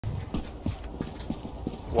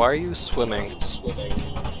Why are you swimming?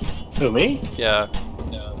 Who, me? Yeah.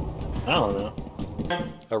 I don't know.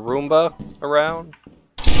 A Roomba around?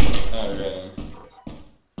 Oh, yeah.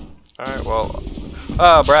 Alright, well...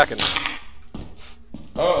 Ah, Bracken.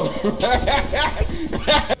 Oh!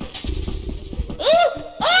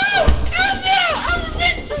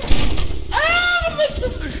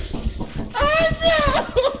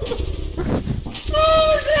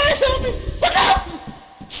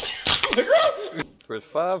 For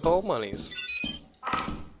 5 whole monies.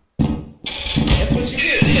 That's what you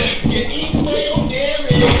get. You eat my own damn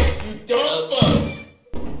eggs, you don't fuck.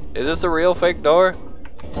 Is this a real fake door?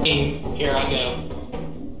 Here I go.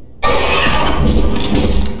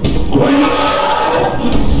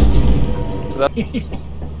 So that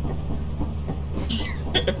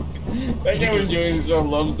That guy was doing so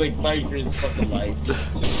lumps like fight for his fucking life.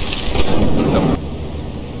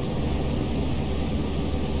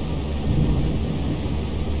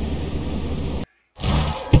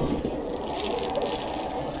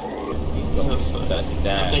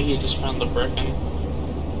 I think he just found the Bracken.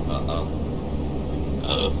 Uh-oh.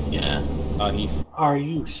 Oh, yeah. Are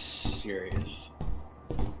you serious?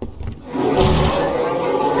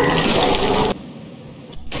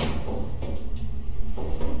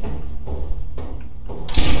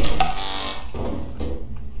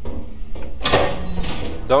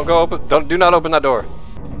 Don't go open. Do not open that door.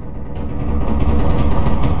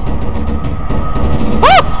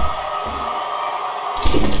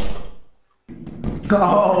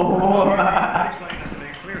 Oh!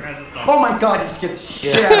 Oh my god, you scared the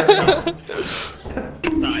shit out of me.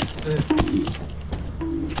 Sorry.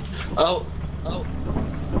 Oh. Oh.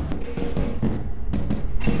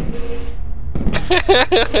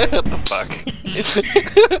 What the fuck?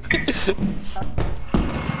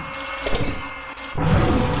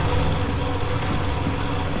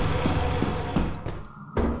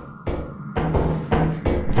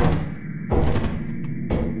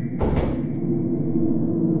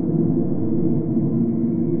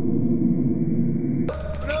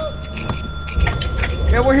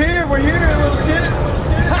 Yeah, we're here, little shit.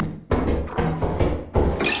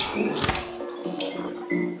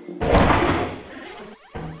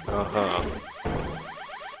 Uh-huh.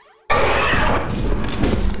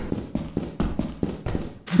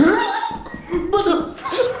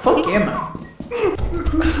 Fuck am I?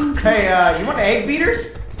 Hey, you want egg beaters?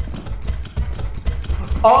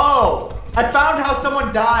 Oh, I found how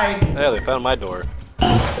someone died. Yeah, they found my door.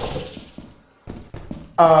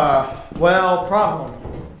 Well, problem.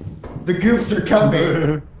 The goofs are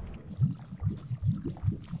coming.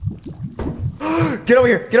 Get over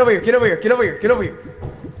here, get over here, get over here, get over here, get over here.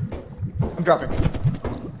 I'm dropping.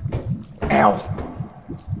 Ow.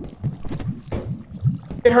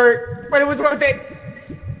 It hurt, but it was worth it.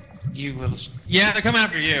 You little. Yeah, they're coming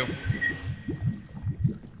after you.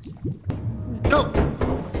 No.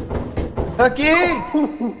 Ducky!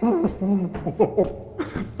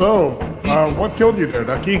 So, what killed you there,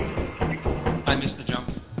 Ducky? I missed the jump.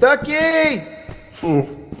 Ducky! Ooh.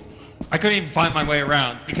 I couldn't even find my way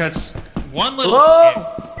around because one little Hello?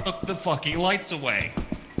 shit took the fucking lights away.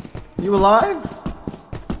 You alive?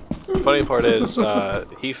 The funny part is,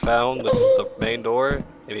 he found the main door,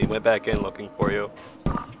 and he went back in looking for you.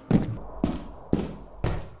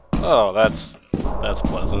 Oh, that's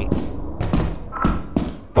pleasant.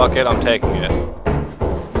 Fuck it, I'm taking it.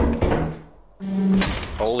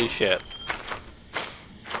 Holy shit.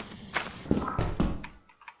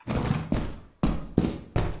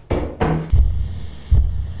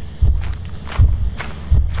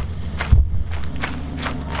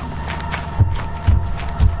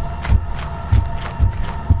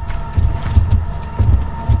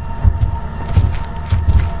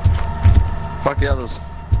 Fuck the others.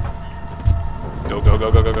 Go, go,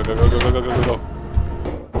 go, go, go, go, go, go, go, go, go, go, go.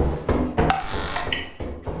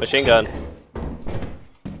 Machine gun.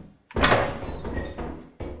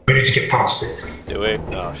 We need to get past it. Do we?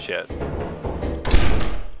 Oh shit.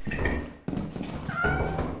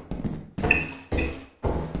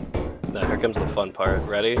 Now here comes the fun part.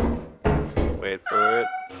 Ready? Wait for it.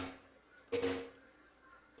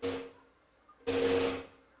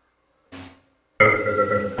 Go, go, go, go,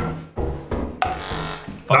 go.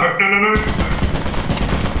 No, no, no, no.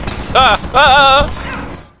 Ah! Ah!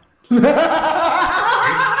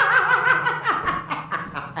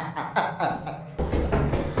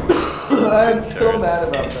 I'm so mad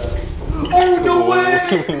about that. Oh, no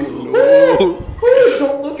way! No.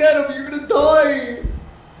 Don't look at him, you're gonna die!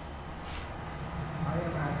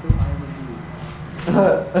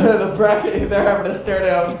 The bracket, they're having a stare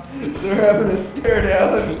down. They're having a stare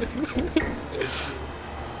down.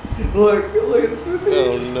 Look, it's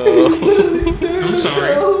Oh no. I'm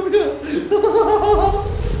sorry.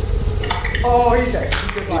 Oh, he's dead.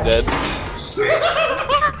 He's He dead.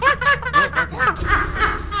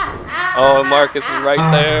 Oh, Marcus is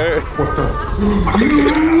right there.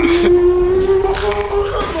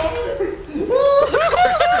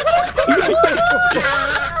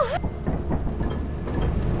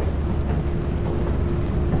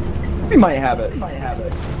 He might have it.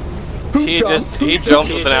 He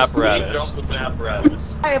jumped with an apparatus.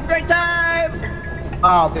 I have a great time!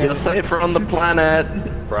 Oh, dude. You're safer on the planet.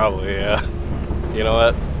 Probably, yeah. You know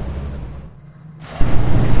what?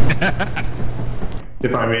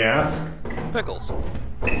 If I may ask. Pickles.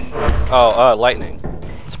 Oh, lightning.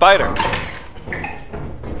 Spider.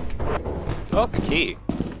 Oh, the key.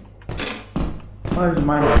 Oh, there's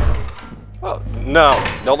mine. Oh, no.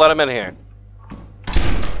 Don't let him in here.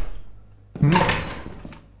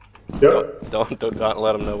 Yep. Don't not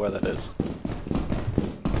let him know where that is.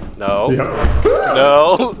 No. Yep.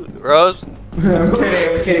 No. Rose? I'm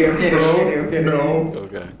kidding. No.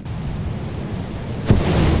 Okay.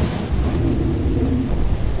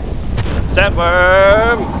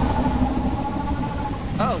 Sandworm!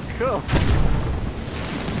 Oh, cool.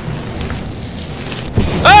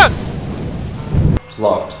 Ah! It's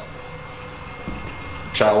locked.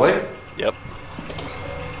 Shall we? Yep.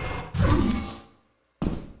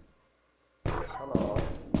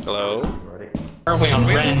 Hello? Are we on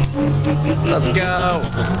red? Let's go.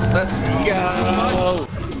 Let's go.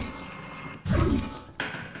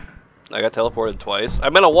 I got teleported twice.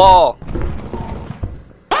 I'm in a wall!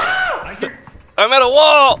 I'm in a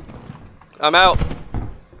wall! I'm out.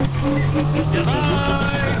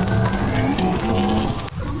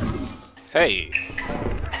 Hey.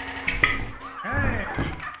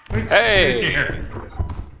 Hey. Here.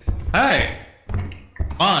 Hey.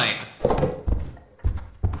 Mine.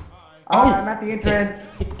 Oh, I'm at the entrance.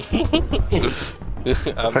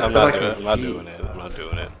 I'm not doing it. I'm not doing it. I'm not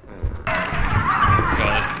doing it.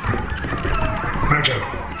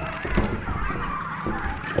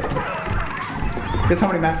 Guess how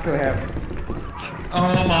many masks do I have?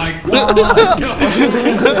 Oh my god!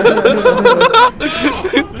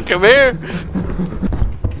 Come here.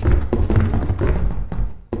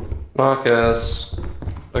 Marcus.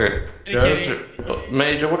 Okay. Okay.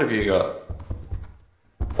 Major, what have you got?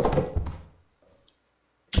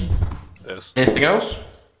 This. Anything else?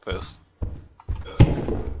 This.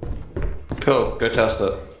 Cool. Go test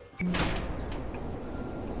it.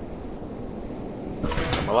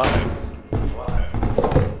 I'm alive.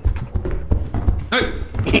 Hey.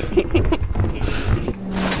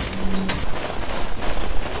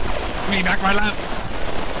 Me back my lap.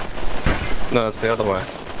 No, it's the other way.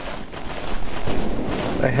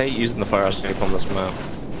 I hate using the fire escape on this map.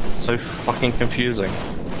 It's so fucking confusing.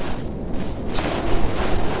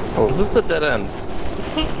 Oh, is this the dead end?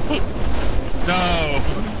 No.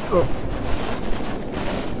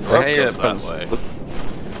 I hate Goes it, that but way.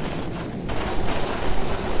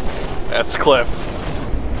 That's Cliff.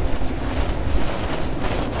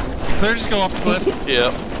 Clear, just go off the cliff.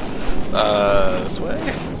 Yep. This way?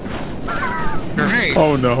 Great.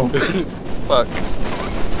 Oh no. Fuck.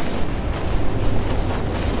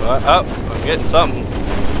 Oh, I'm getting something.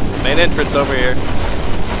 Main entrance over here.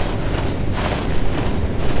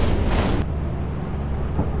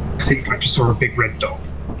 I think I just saw a big red dot.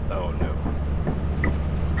 Oh no.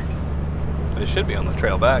 They should be on the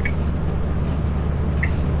trail back.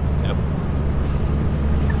 Yep.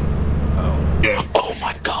 Oh. Yeah. oh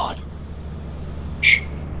my god.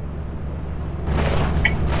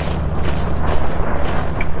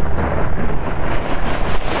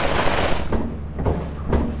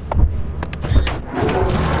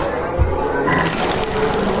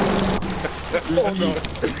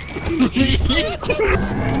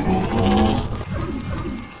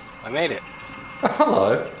 I made it.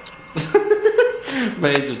 Hello.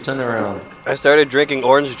 Major, turn around. I started drinking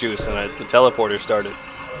orange juice and the teleporter started.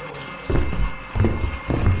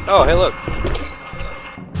 Oh, hey look.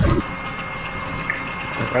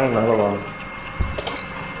 I found another one.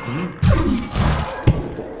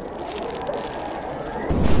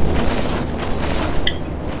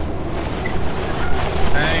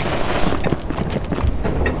 Hey.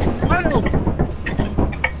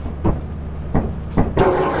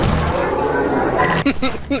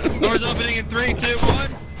 Doors opening in 3, 2,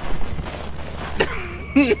 1.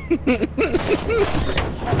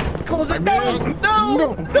 Close it down!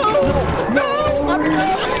 No!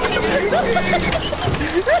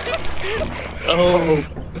 Oh.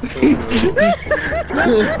 Run,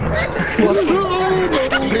 run,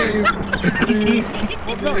 run, run,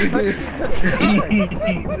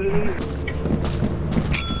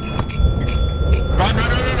 run!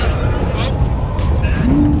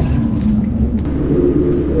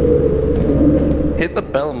 Hit the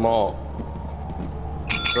bell more.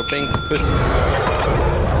 You're being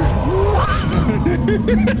pussy.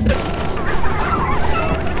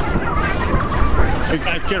 Hey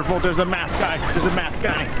guys, careful, there's a masked guy. There's a masked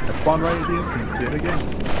guy. I spawned right at the entrance yet again.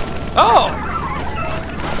 Oh!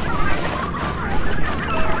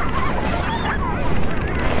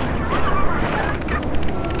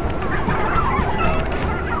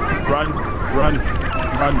 Run, run,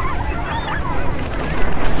 run.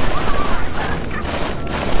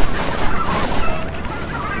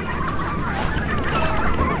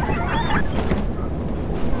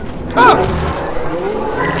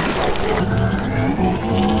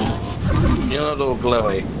 You're not all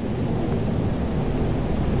glowy.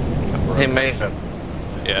 Hey, Mason.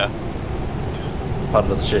 Yeah. Part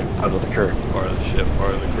of the ship, part of the crew. Part of the ship,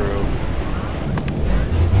 part of the crew.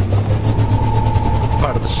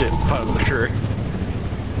 Part of the ship, part of the crew.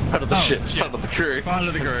 Part of the ship, shit. part of the crew. Part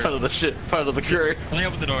of the crew. Part of the ship, part of the crew. Let me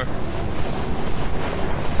open the door.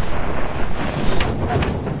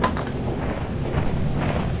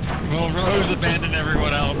 Well, Rose abandoned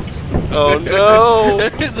everyone else. Oh no!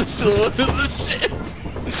 The source of the ship.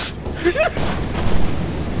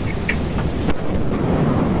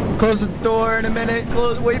 Close the door in a minute.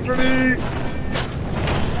 Close. Wait for me.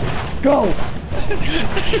 Go.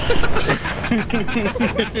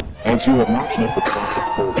 As you have not met the profit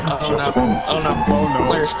quota, Oh your no, performance oh has no. been deemed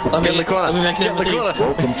Clear. realistic. Let me in the corner. Let me make it Get in the corner.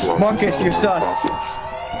 Welcome to our Marcus, facility you're sus. process.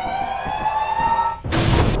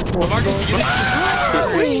 Marcus, you get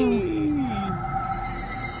it.